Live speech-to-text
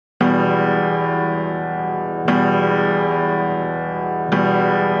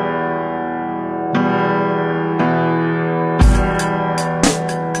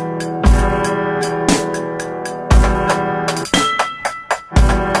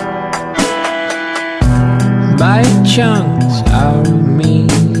bite chunks out of me.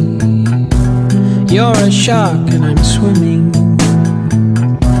 You're a shark and I'm swimming.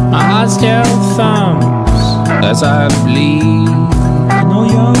 My heart still thumps as I bleed. I know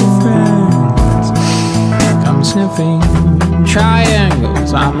your friends come sniffing.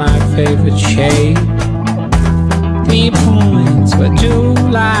 Triangles are my favorite shape. 3 points where 2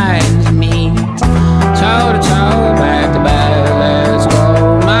 lines meet. Toe to toe, back to back, let's go.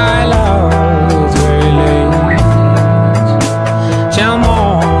 My love, it's very late till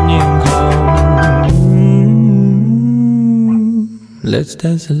morning comes. Let's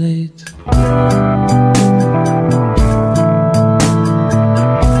tessellate.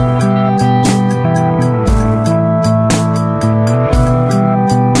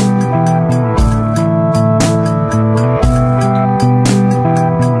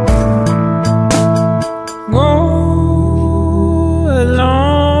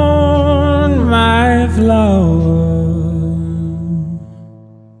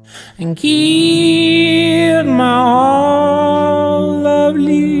 And keep my all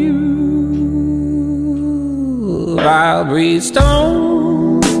lovely roof. I'll breathe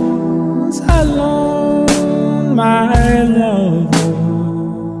stones along my love,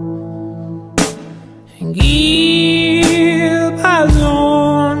 and keep us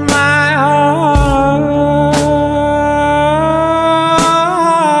on my heart.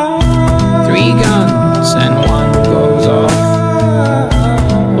 3 guns and 1 goes off.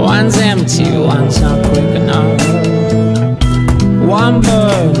 One's empty, one's not quick enough. 1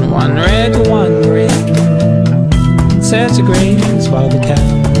 burn, 1 red, 1 green. Sets the grains while the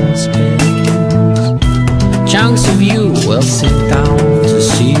candle spins. Chunks of you will sink down to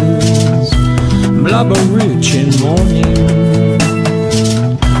seals. Blubber rich in mourning.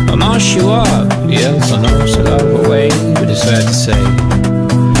 I'll nosh you up, yes, I know so love away. But it's fair to say,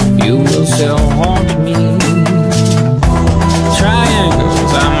 you will still haunt me.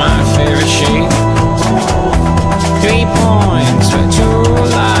 Triangles are my favorite shape. 3 points where 2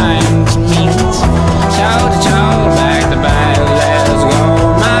 lines meet. Toe to toe, back to back, let's go.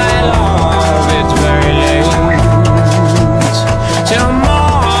 My love, it's very late till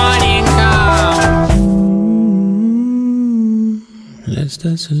morning comes. Let's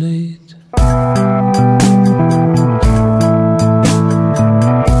tessellate.